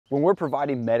When we're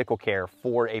providing medical care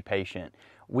for a patient,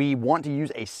 we want to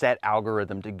use a set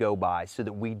algorithm to go by so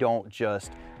that we don't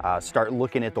just start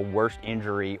looking at the worst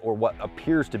injury or what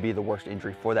appears to be the worst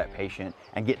injury for that patient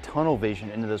and get tunnel vision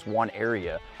into this one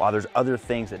area while there's other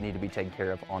things that need to be taken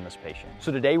care of on this patient.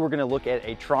 So today we're going to look at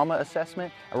a trauma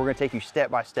assessment, and we're going to take you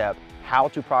step by step how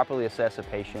to properly assess a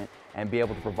patient and be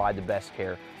able to provide the best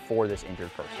care for this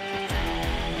injured person.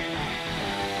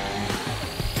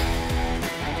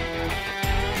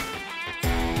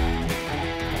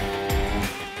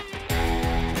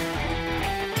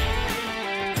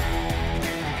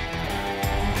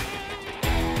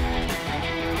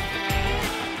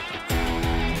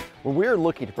 When we're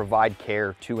looking to provide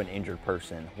care to an injured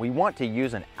person, we want to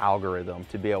use an algorithm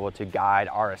to be able to guide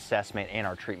our assessment and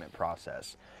our treatment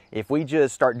process. If we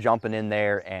just start jumping in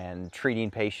there and treating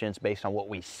patients based on what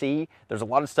we see, there's a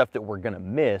lot of stuff that we're going to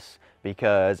miss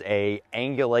because a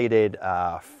angulated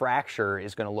fracture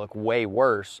is going to look way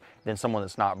worse than someone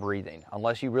that's not breathing.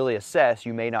 Unless you really assess,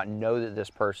 you may not know that this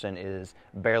person is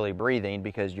barely breathing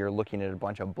because you're looking at a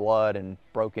bunch of blood and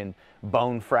broken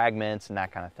bone fragments and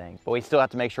that kind of thing. But we still have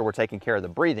to make sure we're taking care of the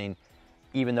breathing,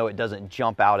 even though it doesn't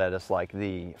jump out at us like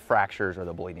the fractures or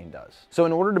the bleeding does. So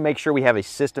in order to make sure we have a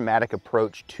systematic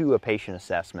approach to a patient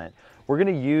assessment, we're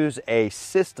going to use a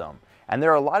system. And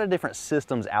there are a lot of different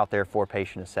systems out there for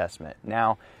patient assessment.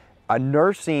 Now, a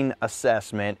nursing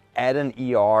assessment at an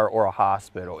ER or a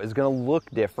hospital is going to look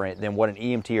different than what an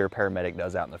EMT or a paramedic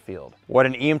does out in the field. What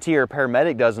an EMT or a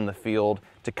paramedic does in the field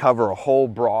to cover a whole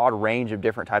broad range of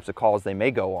different types of calls they may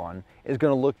go on is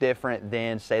going to look different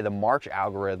than, say, the March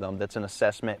algorithm that's an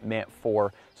assessment meant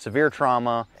for severe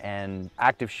trauma and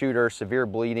active shooter, severe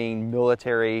bleeding,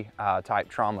 military type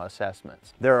trauma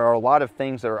assessments. There are a lot of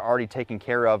things that are already taken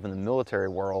care of in the military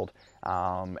world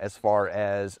as far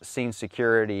as scene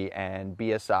security and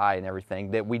BSI and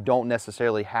everything that we don't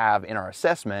necessarily have in our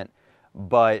assessment,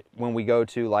 but when we go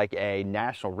to like a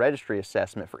national registry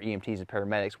assessment for EMTs and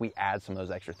paramedics, we add some of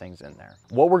those extra things in there.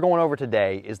 What we're going over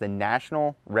today is the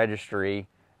National Registry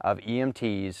of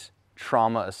EMTs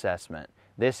Trauma Assessment.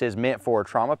 This is meant for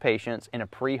trauma patients in a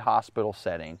pre-hospital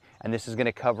setting, and this is going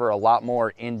to cover a lot more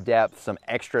in-depth, some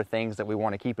extra things that we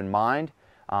want to keep in mind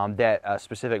that a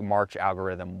specific March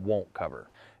algorithm won't cover.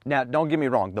 Now, don't get me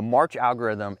wrong, the March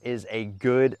algorithm is a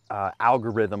good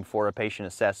algorithm for a patient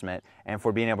assessment and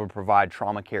for being able to provide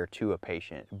trauma care to a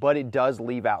patient, but it does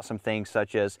leave out some things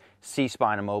such as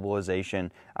C-spine immobilization,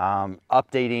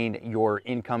 updating your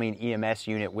incoming EMS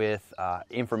unit with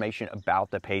information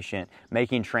about the patient,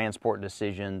 making transport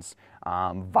decisions,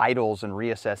 vitals and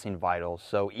reassessing vitals.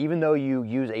 So even though you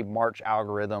use a March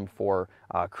algorithm for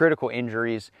critical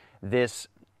injuries, this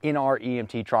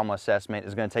NREMT trauma assessment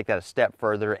is going to take that a step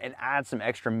further and add some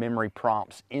extra memory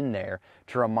prompts in there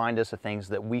to remind us of things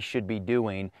that we should be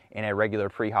doing in a regular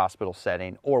pre-hospital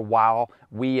setting or while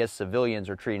we as civilians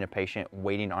are treating a patient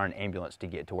waiting on an ambulance to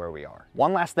get to where we are.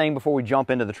 One last thing before we jump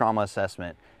into the trauma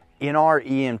assessment.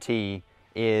 NREMT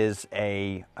is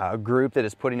a group that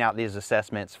is putting out these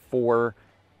assessments for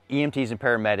EMTs and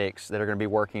paramedics that are going to be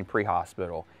working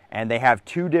pre-hospital. And they have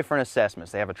two different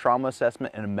assessments. They have a trauma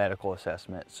assessment and a medical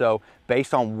assessment. So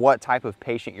based on what type of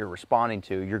patient you're responding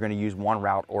to, you're going to use one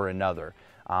route or another.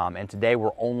 And today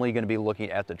we're only going to be looking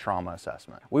at the trauma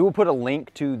assessment. We will put a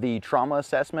link to the trauma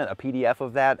assessment, a PDF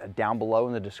of that, down below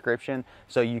in the description,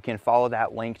 so you can follow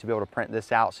that link to be able to print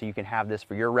this out so you can have this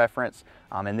for your reference.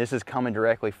 And this is coming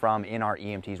directly from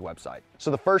NREMT's website.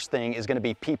 So the first thing is going to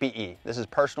be PPE. This is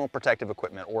personal protective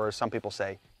equipment, or as some people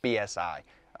say, BSI.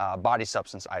 Body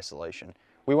substance isolation.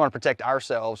 We want to protect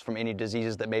ourselves from any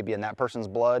diseases that may be in that person's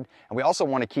blood, and we also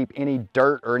want to keep any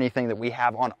dirt or anything that we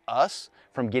have on us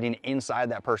from getting inside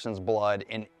that person's blood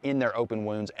and in their open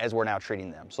wounds as we're now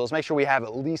treating them. So let's make sure we have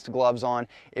at least gloves on.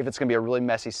 If it's going to be a really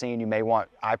messy scene, you may want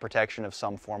eye protection of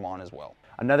some form on as well.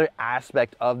 Another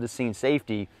aspect of the scene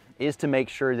safety is to make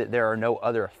sure that there are no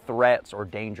other threats or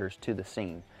dangers to the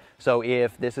scene. So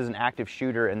if this is an active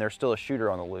shooter and there's still a shooter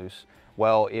on the loose,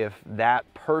 well, if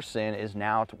that person is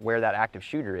now to where that active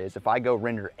shooter is, if I go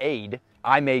render aid,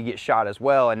 I may get shot as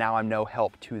well, and now I'm no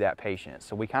help to that patient.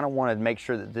 So we kind of want to make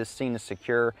sure that this scene is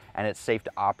secure and it's safe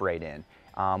to operate in.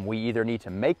 We either need to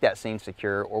make that scene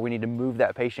secure or we need to move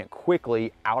that patient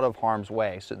quickly out of harm's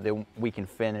way so that we can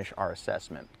finish our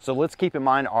assessment. So let's keep in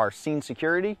mind our scene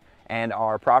security and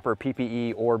our proper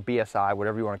PPE or BSI,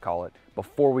 whatever you want to call it,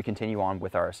 before we continue on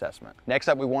with our assessment. Next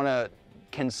up, we want to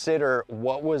consider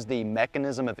what was the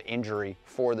mechanism of injury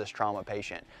for this trauma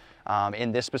patient.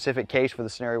 In this specific case for the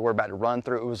scenario we're about to run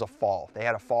through, it was a fall. They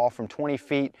had a fall from 20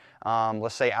 feet,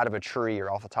 let's say out of a tree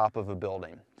or off the top of a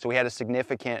building. So we had a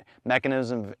significant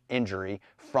mechanism of injury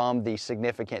from the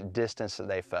significant distance that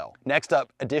they fell. Next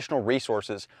up, additional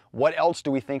resources. What else do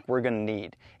we think we're going to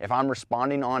need? If I'm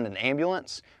responding on an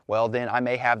ambulance, well then I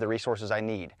may have the resources I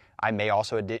need. I may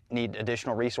also need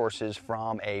additional resources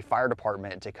from a fire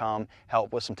department to come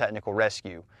help with some technical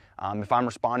rescue. If I'm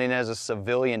responding as a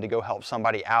civilian to go help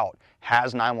somebody out,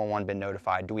 has 911 been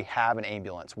notified? Do we have an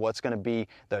ambulance? What's going to be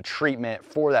the treatment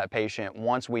for that patient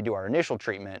once we do our initial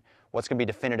treatment? What's going to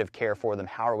be definitive care for them?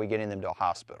 How are we getting them to a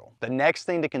hospital? The next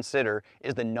thing to consider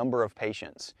is the number of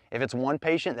patients. If it's one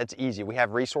patient, that's easy. We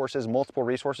have resources, multiple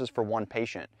resources for one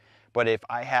patient. But if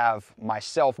I have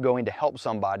myself going to help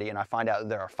somebody and I find out that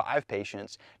there are 5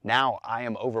 patients, now I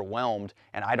am overwhelmed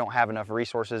and I don't have enough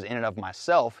resources in and of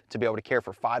myself to be able to care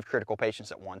for 5 critical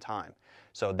patients at one time.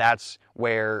 So that's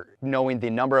where knowing the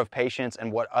number of patients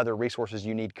and what other resources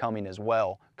you need coming as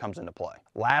well comes into play.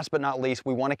 Last but not least,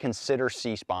 we want to consider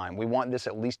C-spine. We want this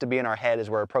at least to be in our head as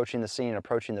we're approaching the scene and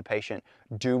approaching the patient.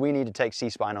 Do we need to take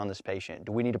C-spine on this patient?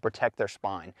 Do we need to protect their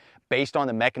spine? Based on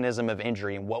the mechanism of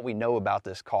injury and what we know about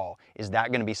this call, is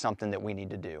that going to be something that we need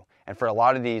to do? And for a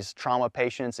lot of these trauma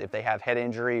patients, if they have head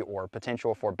injury or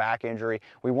potential for back injury,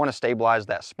 we want to stabilize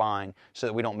that spine so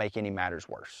that we don't make any matters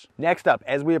worse. Next up,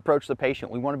 as we approach the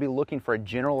patient, we want to be looking for a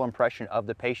general impression of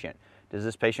the patient. Does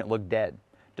this patient look dead?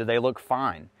 Do they look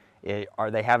fine? Are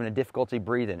they having a difficulty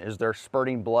breathing? Is there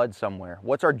spurting blood somewhere?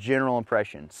 What's our general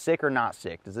impression? Sick or not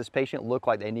sick? Does this patient look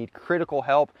like they need critical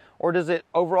help, or does it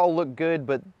overall look good,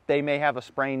 but they may have a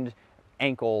sprained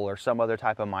ankle or some other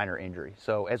type of minor injury?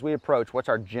 So as we approach, what's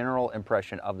our general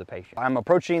impression of the patient? I'm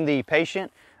approaching the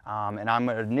patient and I'm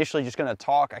initially just going to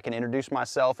talk. I can introduce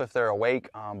myself if they're awake,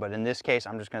 but in this case,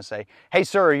 I'm just going to say, "Hey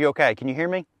sir, are you okay? Can you hear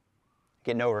me?"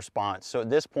 Get no response. So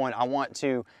at this point, I want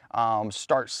to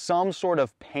start some sort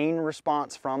of pain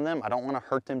response from them. I don't want to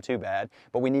hurt them too bad,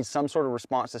 but we need some sort of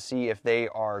response to see if they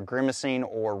are grimacing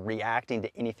or reacting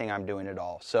to anything I'm doing at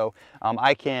all. So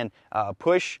I can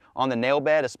push on the nail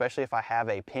bed, especially if I have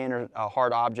a pin or a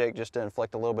hard object, just to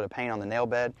inflict a little bit of pain on the nail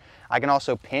bed. I can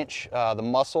also pinch the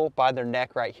muscle by their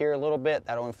neck right here a little bit.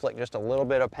 That'll inflict just a little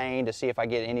bit of pain to see if I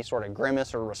get any sort of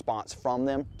grimace or response from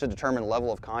them to determine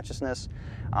level of consciousness.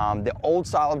 The old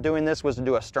style of doing this was to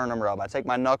do a sternum rub. I take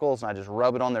my knuckles and I just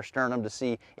rub it on their sternum to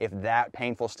see if that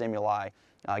painful stimuli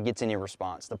gets any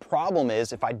response. The problem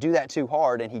is if I do that too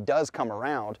hard and he does come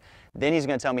around, then he's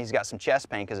going to tell me he's got some chest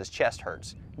pain because his chest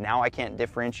hurts. Now I can't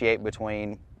differentiate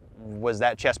between, was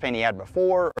that chest pain he had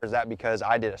before, or is that because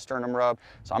I did a sternum rub?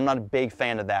 So I'm not a big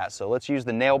fan of that. So let's use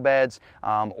the nail beds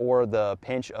or the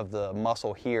pinch of the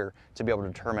muscle here to be able to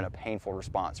determine a painful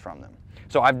response from them.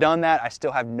 So I've done that. I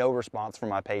still have no response from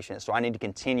my patient, so I need to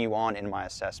continue on in my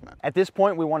assessment. At this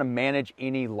point, we want to manage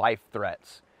any life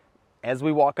threats. As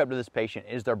we walk up to this patient,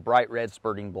 is there bright red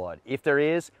spurting blood? If there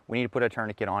is, we need to put a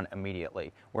tourniquet on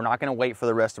immediately. We're not going to wait for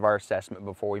the rest of our assessment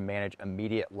before we manage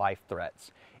immediate life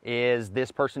threats. Is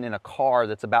this person in a car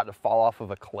that's about to fall off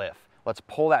of a cliff? Let's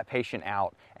pull that patient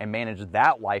out and manage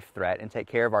that life threat and take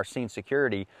care of our scene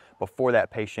security before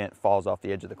that patient falls off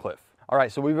the edge of the cliff. All right,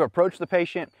 so we've approached the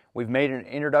patient, we've made an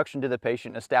introduction to the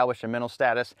patient, established a mental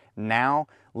status. Now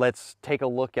let's take a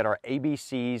look at our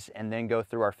ABCs and then go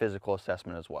through our physical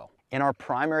assessment as well. In our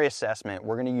primary assessment,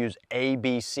 we're going to use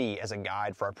ABC as a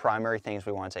guide for our primary things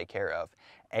we want to take care of.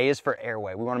 A is for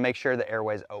airway. We want to make sure the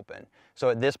airway is open. So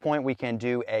at this point, we can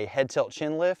do a head tilt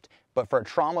chin lift, but for a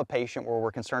trauma patient where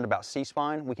we're concerned about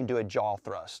C-spine, we can do a jaw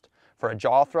thrust. For a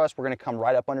jaw thrust, we're going to come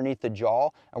right up underneath the jaw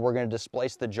and we're going to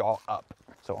displace the jaw up.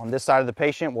 So on this side of the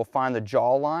patient, we'll find the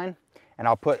jaw line and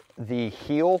I'll put the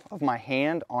heel of my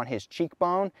hand on his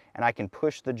cheekbone and I can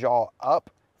push the jaw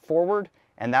up forward,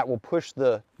 and that will push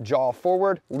the jaw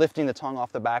forward, lifting the tongue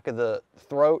off the back of the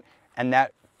throat, and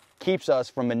that keeps us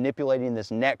from manipulating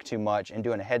this neck too much and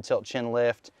doing a head tilt chin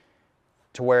lift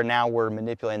to where now we're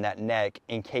manipulating that neck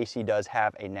in case he does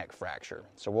have a neck fracture.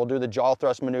 So we'll do the jaw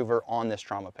thrust maneuver on this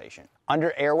trauma patient.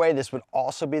 Under airway, this would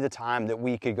also be the time that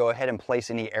we could go ahead and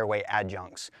place any airway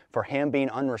adjuncts. For him being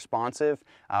unresponsive,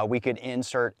 we could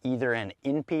insert either an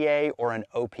NPA or an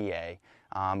OPA.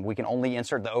 We can only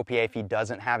insert the OPA if he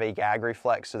doesn't have a gag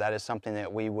reflex, so that is something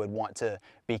that we would want to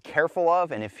be careful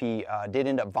of. And if he did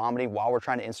end up vomiting while we're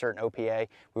trying to insert an OPA,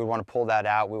 we would want to pull that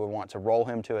out. We would want to roll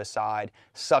him to his side,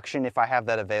 suction if I have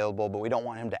that available, but we don't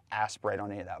want him to aspirate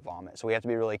on any of that vomit. So we have to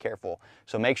be really careful.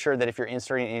 So make sure that if you're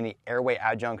inserting any airway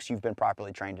adjuncts, you've been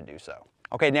properly trained to do so.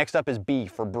 Okay, next up is B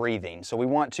for breathing. So we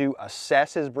want to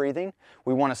assess his breathing.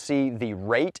 We want to see the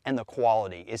rate and the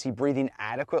quality. Is he breathing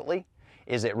adequately?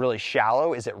 Is it really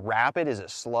shallow? Is it rapid? Is it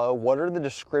slow? What are the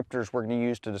descriptors we're going to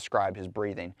use to describe his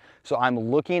breathing? So I'm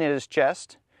looking at his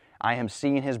chest. I am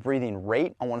seeing his breathing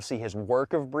rate. I want to see his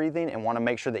work of breathing and want to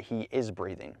make sure that he is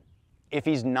breathing. If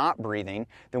he's not breathing,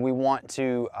 then we want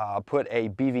to put a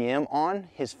BVM on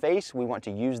his face. We want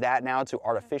to use that now to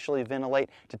artificially ventilate,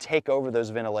 to take over those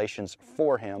ventilations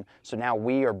for him. So now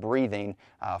we are breathing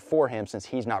for him since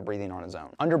he's not breathing on his own.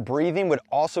 Under breathing would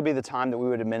also be the time that we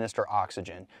would administer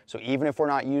oxygen. So even if we're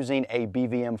not using a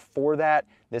BVM for that,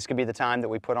 this could be the time that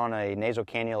we put on a nasal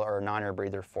cannula or a non-air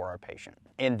breather for our patient.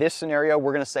 In this scenario,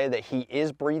 we're going to say that he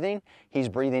is breathing. He's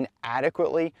breathing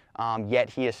adequately, yet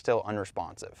he is still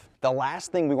unresponsive. The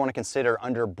last thing we want to consider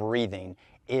under breathing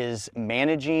is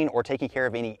managing or taking care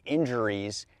of any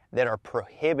injuries that are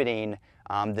prohibiting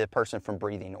the person from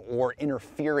breathing or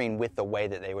interfering with the way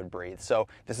that they would breathe. So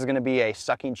this is going to be a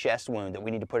sucking chest wound that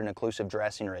we need to put an occlusive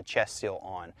dressing or a chest seal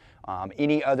on.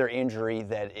 Any other injury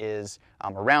that is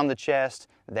around the chest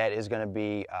that is going to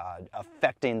be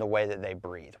affecting the way that they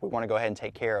breathe. We want to go ahead and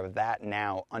take care of that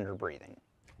now under breathing.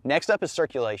 Next up is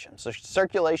circulation. So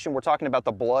circulation, we're talking about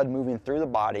the blood moving through the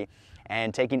body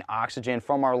and taking oxygen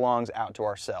from our lungs out to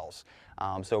our cells.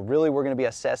 So really we're going to be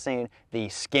assessing the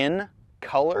skin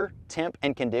color, temp,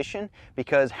 and condition,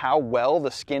 because how well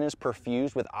the skin is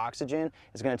perfused with oxygen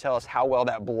is going to tell us how well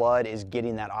that blood is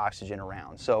getting that oxygen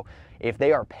around. So if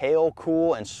they are pale,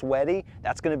 cool, and sweaty,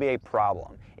 that's going to be a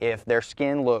problem. If their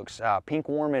skin looks pink,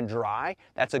 warm, and dry,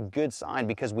 that's a good sign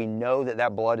because we know that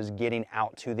that blood is getting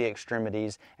out to the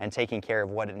extremities and taking care of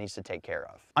what it needs to take care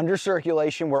of. Under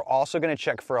circulation, we're also going to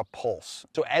check for a pulse.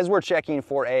 So as we're checking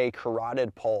for a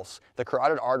carotid pulse, the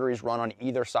carotid arteries run on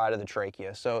either side of the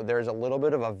trachea. So there's a little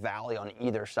bit of a valley on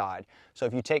either side. So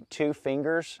if you take two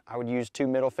fingers, I would use two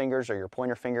middle fingers or your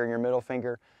pointer finger and your middle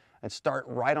finger, and start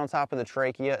right on top of the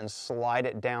trachea and slide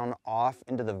it down off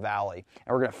into the valley.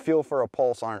 And we're going to feel for a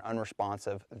pulse on an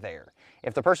unresponsive there.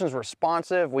 If the person's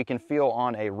responsive, we can feel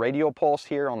on a radial pulse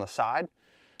here on the side.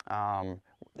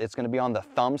 It's going to be on the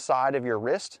thumb side of your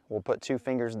wrist. We'll put two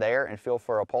fingers there and feel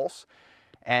for a pulse.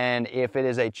 And if it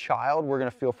is a child, we're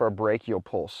going to feel for a brachial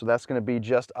pulse. So that's going to be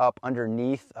just up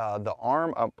underneath the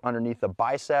arm, up underneath the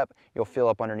bicep. You'll feel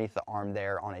up underneath the arm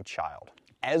there on a child.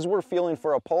 As we're feeling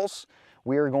for a pulse,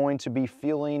 we are going to be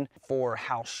feeling for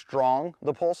how strong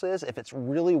the pulse is. If it's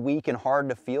really weak and hard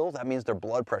to feel, that means their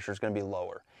blood pressure is going to be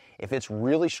lower. If it's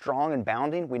really strong and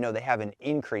bounding, we know they have an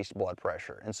increased blood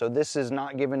pressure. And so this is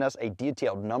not giving us a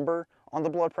detailed number on the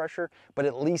blood pressure, but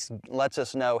at least lets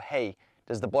us know, hey,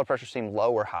 does the blood pressure seem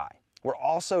low or high? We're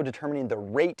also determining the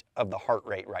rate of the heart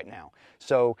rate right now.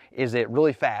 So is it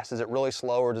really fast? Is it really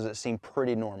slow? Or does it seem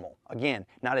pretty normal? Again,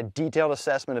 not a detailed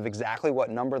assessment of exactly what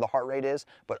number the heart rate is,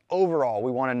 but overall, we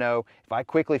want to know if I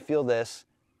quickly feel this,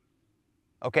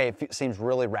 okay, it seems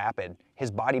really rapid.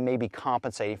 His body may be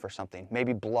compensating for something,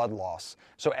 maybe blood loss.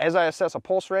 So as I assess a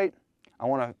pulse rate, I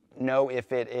want to know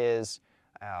if it is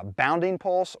a bounding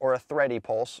pulse or a thready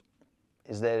pulse.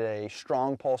 Is that a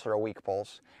strong pulse or a weak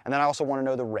pulse? And then I also want to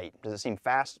know the rate. Does it seem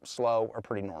fast, slow, or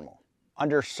pretty normal?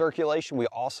 Under circulation, we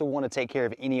also want to take care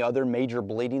of any other major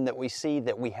bleeding that we see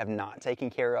that we have not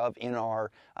taken care of in our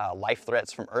life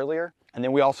threats from earlier. And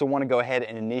then we also want to go ahead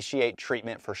and initiate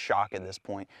treatment for shock at this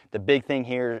point. The big thing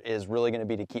here is really going to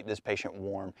be to keep this patient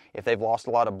warm. If they've lost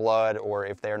a lot of blood or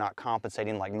if they're not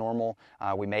compensating like normal,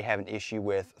 we may have an issue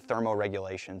with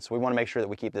thermoregulation. So we want to make sure that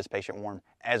we keep this patient warm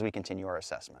as we continue our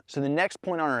assessment. So the next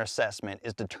point on our assessment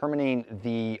is determining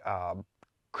the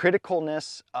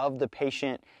criticalness of the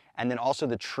patient and then also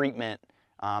the treatment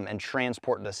and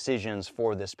transport decisions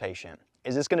for this patient.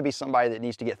 Is this going to be somebody that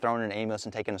needs to get thrown in an ambulance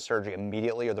and taken to surgery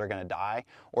immediately or they're going to die?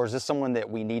 Or is this someone that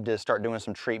we need to start doing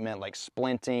some treatment like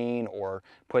splinting or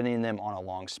putting them on a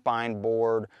long spine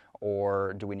board,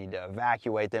 or do we need to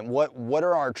evacuate them? What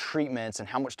are our treatments and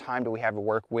how much time do we have to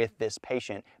work with this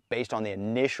patient based on the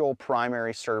initial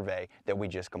primary survey that we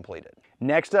just completed?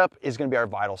 Next up is going to be our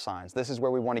vital signs. This is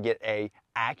where we want to get an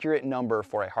accurate number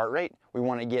for a heart rate. We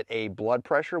want to get a blood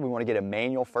pressure. We want to get a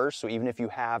manual first. So even if you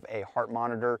have a heart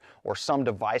monitor or some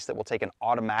device that will take an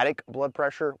automatic blood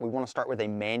pressure, we want to start with a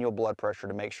manual blood pressure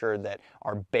to make sure that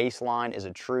our baseline is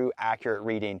a true, accurate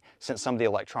reading, since some of the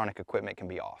electronic equipment can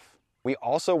be off. We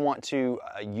also want to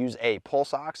use a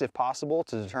pulse ox if possible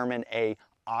to determine a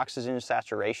oxygen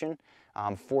saturation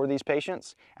for these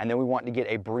patients, and then we want to get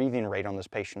a breathing rate on this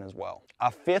patient as well.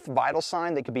 A fifth vital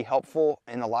sign that could be helpful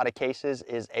in a lot of cases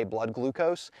is a blood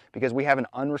glucose, because we have an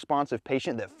unresponsive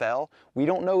patient that fell. We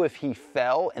don't know if he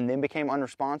fell and then became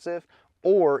unresponsive,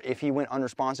 or if he went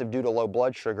unresponsive due to low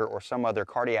blood sugar or some other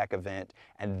cardiac event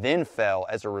and then fell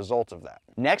as a result of that.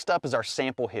 Next up is our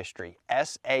sample history,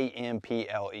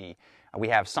 SAMPLE. We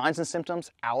have signs and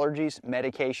symptoms, allergies,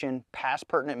 medication, past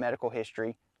pertinent medical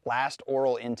history, last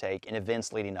oral intake, and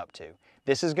events leading up to.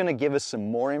 This is going to give us some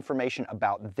more information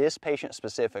about this patient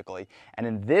specifically, and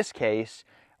in this case,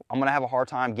 I'm going to have a hard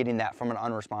time getting that from an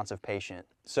unresponsive patient.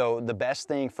 So the best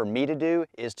thing for me to do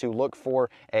is to look for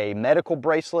a medical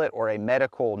bracelet or a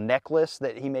medical necklace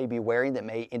that he may be wearing that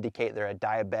may indicate they're a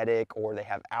diabetic or they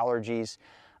have allergies.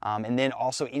 And then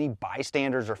also any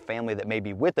bystanders or family that may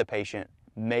be with the patient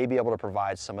may be able to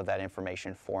provide some of that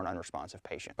information for an unresponsive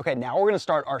patient. Okay, now we're going to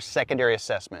start our secondary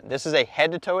assessment. This is a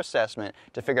head-to-toe assessment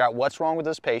to figure out what's wrong with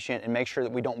this patient and make sure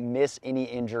that we don't miss any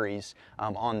injuries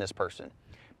on this person.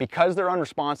 Because they're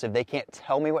unresponsive, they can't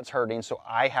tell me what's hurting, so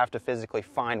I have to physically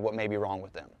find what may be wrong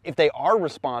with them. If they are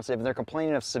responsive and they're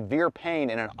complaining of severe pain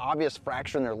and an obvious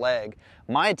fracture in their leg,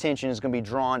 my attention is going to be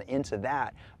drawn into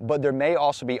that, but there may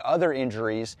also be other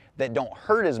injuries that don't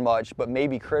hurt as much but may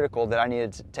be critical that I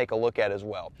need to take a look at as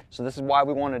well. So this is why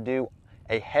we want to do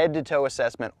a head-to-toe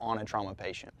assessment on a trauma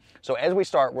patient. So as we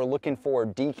start, we're looking for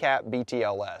DCAP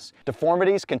BTLS.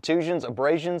 Deformities, contusions,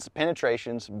 abrasions,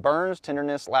 penetrations, burns,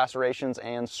 tenderness, lacerations,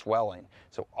 and swelling.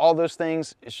 So all those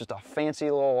things, it's just a fancy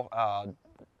little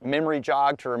memory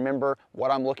jog to remember what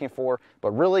I'm looking for,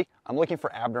 but really I'm looking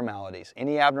for abnormalities.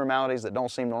 Any abnormalities that don't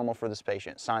seem normal for this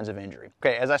patient, signs of injury.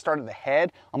 Okay, as I start at the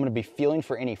head, I'm going to be feeling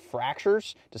for any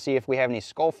fractures to see if we have any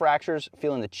skull fractures,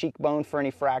 feeling the cheekbone for any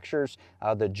fractures,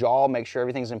 the jaw, make sure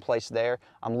everything's in place there.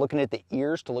 I'm looking at the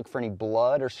ears to look for any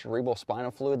blood or cerebral spinal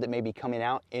fluid that may be coming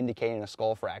out, indicating a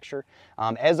skull fracture.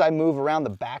 As I move around the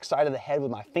back side of the head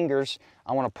with my fingers,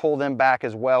 I want to pull them back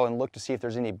as well and look to see if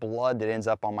there's any blood that ends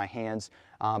up on my hands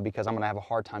because I'm going to have a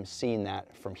hard time seeing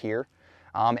that from here.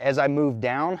 As I move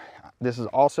down, this is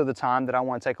also the time that I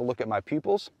want to take a look at my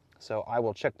pupils. So I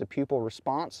will check the pupil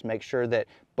response, make sure that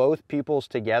both pupils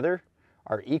together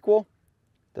are equal,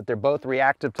 that they're both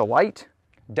reactive to light,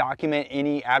 document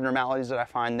any abnormalities that I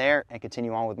find there, and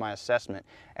continue on with my assessment.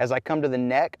 As I come to the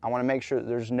neck, I want to make sure that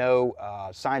there's no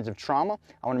signs of trauma.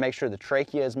 I want to make sure the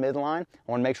trachea is midline.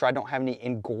 I want to make sure I don't have any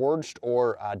engorged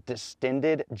or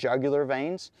distended jugular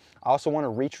veins. I also want to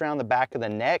reach around the back of the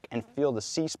neck and feel the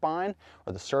C-spine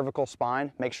or the cervical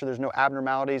spine. Make sure there's no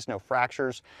abnormalities, no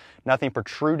fractures, nothing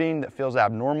protruding that feels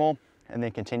abnormal, and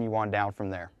then continue on down from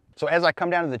there. So as I come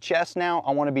down to the chest now,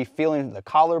 I want to be feeling the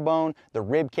collarbone, the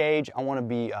rib cage. I want to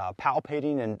be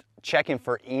palpating and checking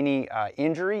for any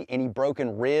injury, any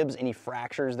broken ribs, any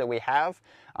fractures that we have.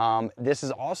 This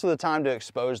is also the time to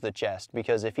expose the chest,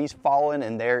 because if he's fallen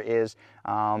and there is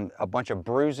a bunch of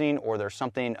bruising or there's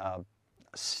something, a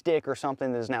stick or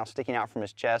something that is now sticking out from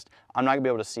his chest, I'm not going to be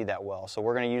able to see that well. So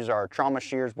we're going to use our trauma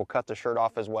shears. We'll cut the shirt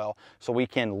off as well so we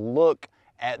can look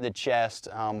at the chest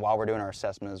while we're doing our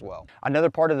assessment as well. Another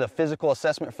part of the physical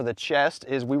assessment for the chest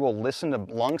is we will listen to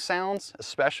lung sounds,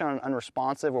 especially on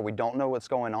unresponsive where we don't know what's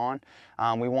going on.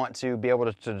 We want to be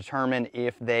able to determine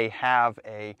if they have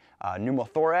a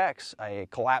pneumothorax, a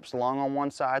collapsed lung on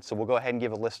one side, so we'll go ahead and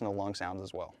give a listen to lung sounds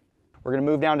as well. We're going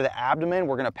to move down to the abdomen.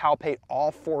 We're going to palpate all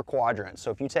 4 quadrants.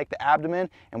 So if you take the abdomen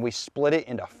and we split it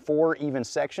into 4 even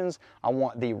sections, I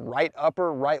want the right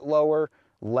upper, right lower,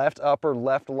 left upper,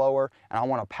 left lower, and I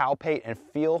want to palpate and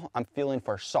feel. I'm feeling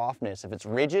for softness. If it's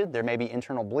rigid, there may be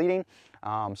internal bleeding.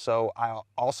 So I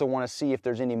also want to see if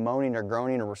there's any moaning or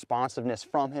groaning or responsiveness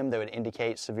from him that would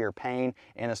indicate severe pain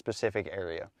in a specific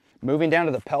area. Moving down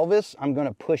to the pelvis, I'm going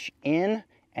to push in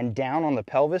and down on the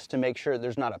pelvis to make sure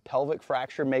there's not a pelvic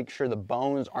fracture, make sure the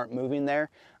bones aren't moving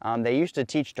there. They used to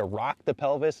teach to rock the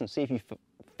pelvis and see if you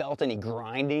felt any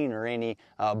grinding or any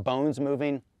bones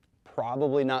moving.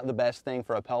 Probably not the best thing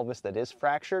for a pelvis that is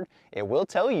fractured. It will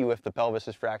tell you if the pelvis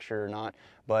is fractured or not,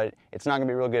 but it's not going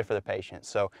to be real good for the patient.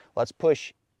 So let's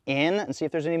push in and see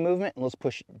if there's any movement, and let's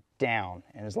push down.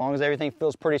 And as long as everything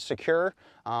feels pretty secure,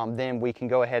 then we can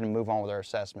go ahead and move on with our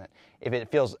assessment. If it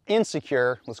feels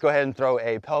insecure, let's go ahead and throw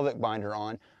a pelvic binder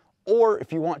on. Or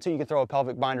if you want to, you can throw a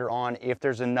pelvic binder on if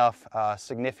there's enough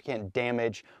significant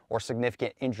damage or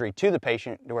significant injury to the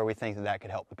patient to where we think that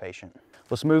could help the patient.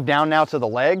 Let's move down now to the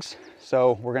legs.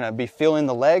 So we're going to be feeling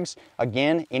the legs.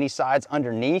 Again, any sides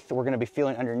underneath, we're going to be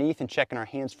feeling underneath and checking our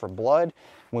hands for blood.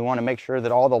 We want to make sure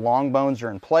that all the long bones are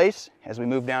in place. As we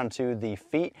move down to the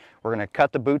feet, we're going to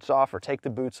cut the boots off or take the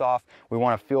boots off. We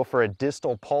want to feel for a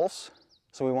distal pulse.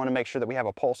 So we want to make sure that we have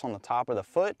a pulse on the top of the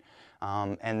foot.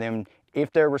 And then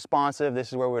if they're responsive, this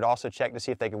is where we would also check to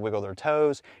see if they could wiggle their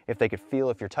toes, if they could feel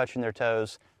if you're touching their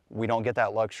toes. We don't get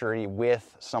that luxury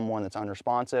with someone that's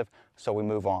unresponsive, so we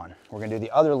move on. We're gonna do the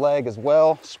other leg as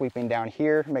well, sweeping down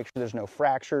here, make sure there's no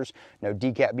fractures, no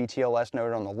decap BTLS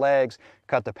noted on the legs,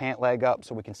 cut the pant leg up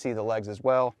so we can see the legs as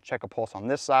well, check a pulse on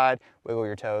this side, wiggle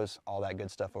your toes, all that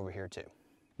good stuff over here too.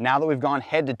 Now that we've gone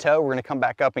head to toe, we're gonna come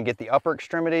back up and get the upper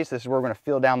extremities. This is where we're gonna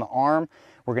feel down the arm.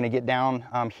 We're gonna get down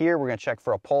here. We're gonna check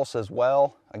for a pulse as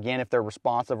well. Again, if they're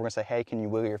responsive, we're gonna say, hey, can you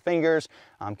wiggle your fingers?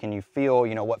 Can you feel,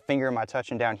 what finger am I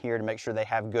touching down here to make sure they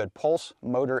have good pulse,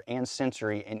 motor, and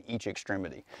sensory in each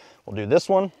extremity. We'll do this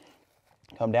one.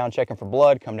 Come down, checking for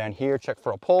blood. Come down here, check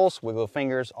for a pulse, wiggle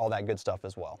fingers, all that good stuff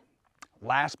as well.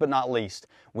 Last but not least,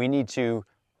 we need to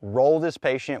roll this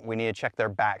patient. We need to check their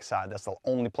backside. That's the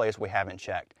only place we haven't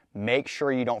checked. Make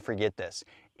sure you don't forget this.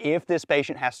 If this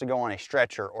patient has to go on a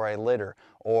stretcher or a litter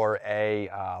or a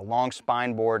long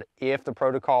spine board, if the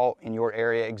protocol in your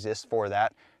area exists for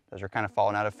that, those are kind of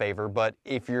falling out of favor, but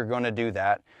if you're going to do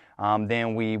that,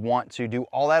 then we want to do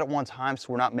all that at one time so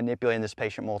we're not manipulating this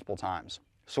patient multiple times.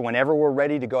 So whenever we're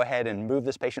ready to go ahead and move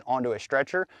this patient onto a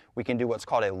stretcher, we can do what's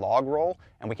called a log roll,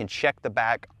 and we can check the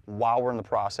back while we're in the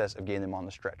process of getting them on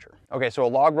the stretcher. Okay, so a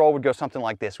log roll would go something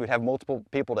like this. We'd have multiple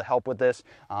people to help with this,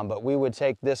 but we would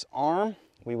take this arm,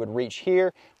 we would reach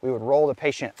here, we would roll the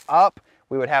patient up,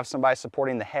 we would have somebody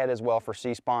supporting the head as well for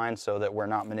C-spine so that we're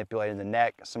not manipulating the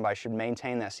neck. Somebody should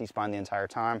maintain that C-spine the entire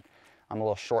time. I'm a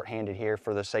little short-handed here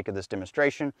for the sake of this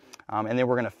demonstration. And then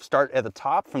we're gonna start at the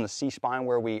top from the C-spine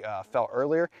where we fell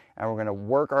earlier, and we're gonna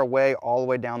work our way all the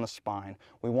way down the spine.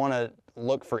 We wanna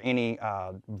look for any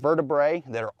vertebrae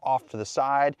that are off to the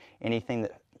side, anything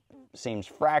that seems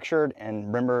fractured, and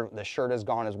remember the shirt is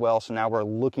gone as well, so now we're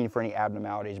looking for any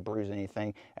abnormalities, bruise,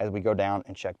 anything as we go down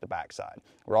and check the backside.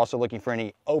 We're also looking for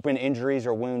any open injuries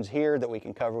or wounds here that we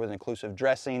can cover with inclusive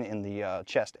dressing in the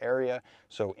chest area.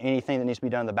 So anything that needs to be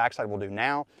done on the backside we'll do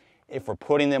now. If we're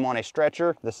putting them on a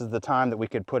stretcher, this is the time that we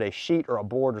could put a sheet or a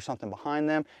board or something behind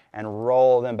them and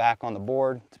roll them back on the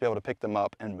board to be able to pick them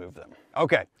up and move them.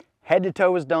 Okay, head to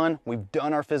toe is done. We've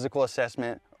done our physical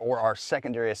assessment or our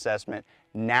secondary assessment.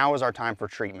 Now is our time for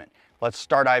treatment. Let's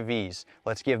start IVs.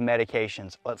 Let's give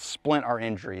medications. Let's splint our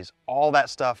injuries. All that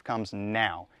stuff comes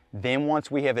now. Then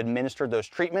once we have administered those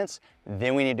treatments,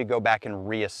 then we need to go back and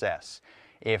reassess.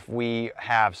 If we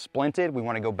have splinted, we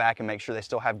want to go back and make sure they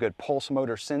still have good pulse,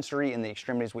 motor, sensory in the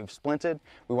extremities we've splinted.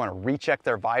 We want to recheck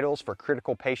their vitals. For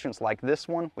critical patients like this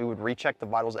one, we would recheck the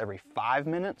vitals every 5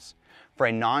 minutes. For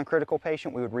a non-critical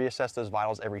patient, we would reassess those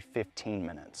vitals every 15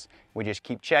 minutes. We just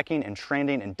keep checking and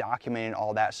trending and documenting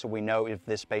all that so we know if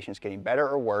this patient's getting better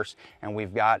or worse, and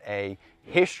we've got a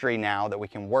history now that we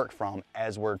can work from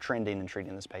as we're trending and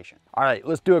treating this patient. All right,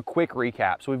 let's do a quick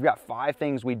recap. So we've got 5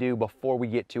 things we do before we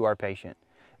get to our patient.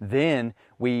 Then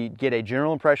we get a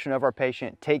general impression of our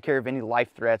patient, take care of any life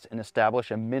threats, and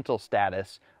establish a mental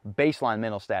status, baseline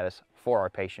mental status for our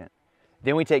patient.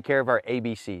 Then we take care of our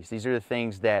ABCs. These are the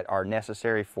things that are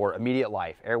necessary for immediate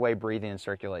life, airway, breathing, and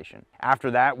circulation.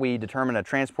 After that, we determine a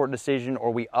transport decision,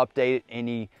 or we update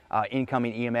any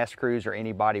incoming EMS crews or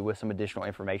anybody with some additional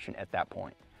information at that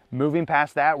point. Moving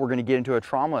past that, we're going to get into a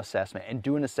trauma assessment and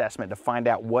do an assessment to find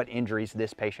out what injuries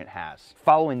this patient has.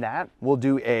 Following that, we'll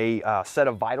do a set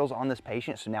of vitals on this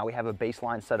patient, so now we have a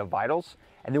baseline set of vitals,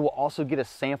 and then we'll also get a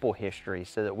sample history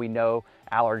so that we know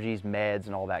allergies, meds,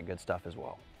 and all that good stuff as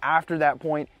well. After that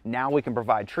point, now we can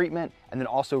provide treatment and then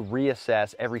also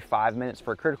reassess every 5 minutes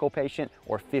for a critical patient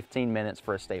or 15 minutes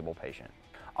for a stable patient.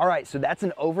 All right, so that's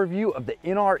an overview of the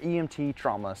NREMT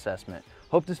trauma assessment.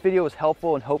 Hope this video was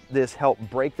helpful and hope this helped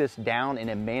break this down in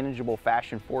a manageable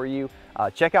fashion for you.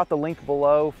 Check out the link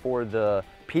below for the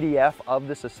PDF of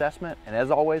this assessment. And as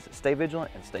always, stay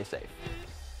vigilant and stay safe.